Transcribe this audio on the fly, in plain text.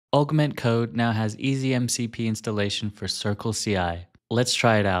Augment Code now has easy MCP installation for CircleCI. Let's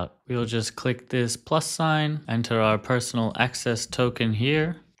try it out. We'll just click this plus sign, enter our personal access token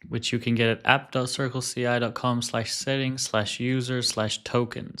here, which you can get at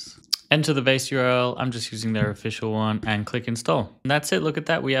app.circleci.com/settings/user/tokens. Enter the base URL, I'm just using their official one, and click install. And that's it, look at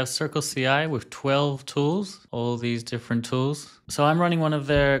that. We have CircleCI with 12 tools, all these different tools. So I'm running one of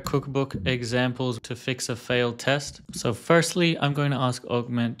their cookbook examples to fix a failed test. So firstly, I'm going to ask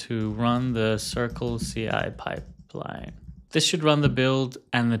Augment to run the CircleCI pipeline. This should run the build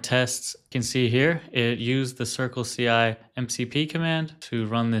and the tests. You can see here, it used the CircleCI MCP command to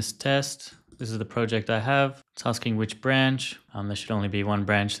run this test. This is the project I have. It's asking which branch. There should only be one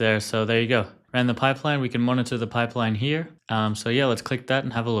branch there. So there you go. Ran the pipeline. We can monitor the pipeline here. So yeah, let's click that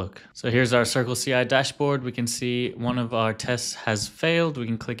and have a look. So here's our CircleCI dashboard. We can see one of our tests has failed. We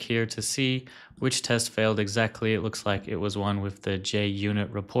can click here to see which test failed exactly. It looks like it was one with the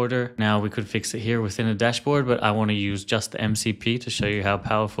JUnit reporter. Now we could fix it here within a dashboard, but I want to use just the MCP to show you how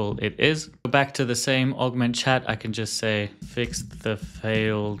powerful it is. Go back to the same Augment chat. I can just say fix the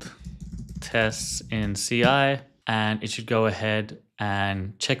failed tests in CI, and it should go ahead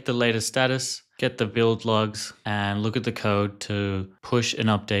and check the latest status, get the build logs, and look at the code to push an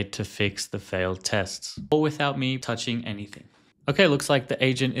update to fix the failed tests, all without me touching anything. Okay, looks like the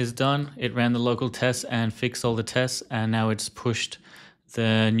agent is done. It ran the local tests and fixed all the tests, and now it's pushed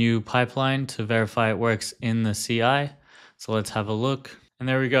the new pipeline to verify it works in the CI. So let's have a look. And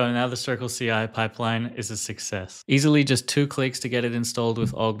there we go. Now the CircleCI pipeline is a success. Easily just 2 clicks to get it installed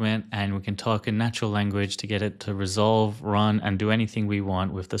with Augment, and we can talk in natural language to get it to resolve, run, and do anything we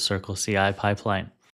want with the CircleCI pipeline.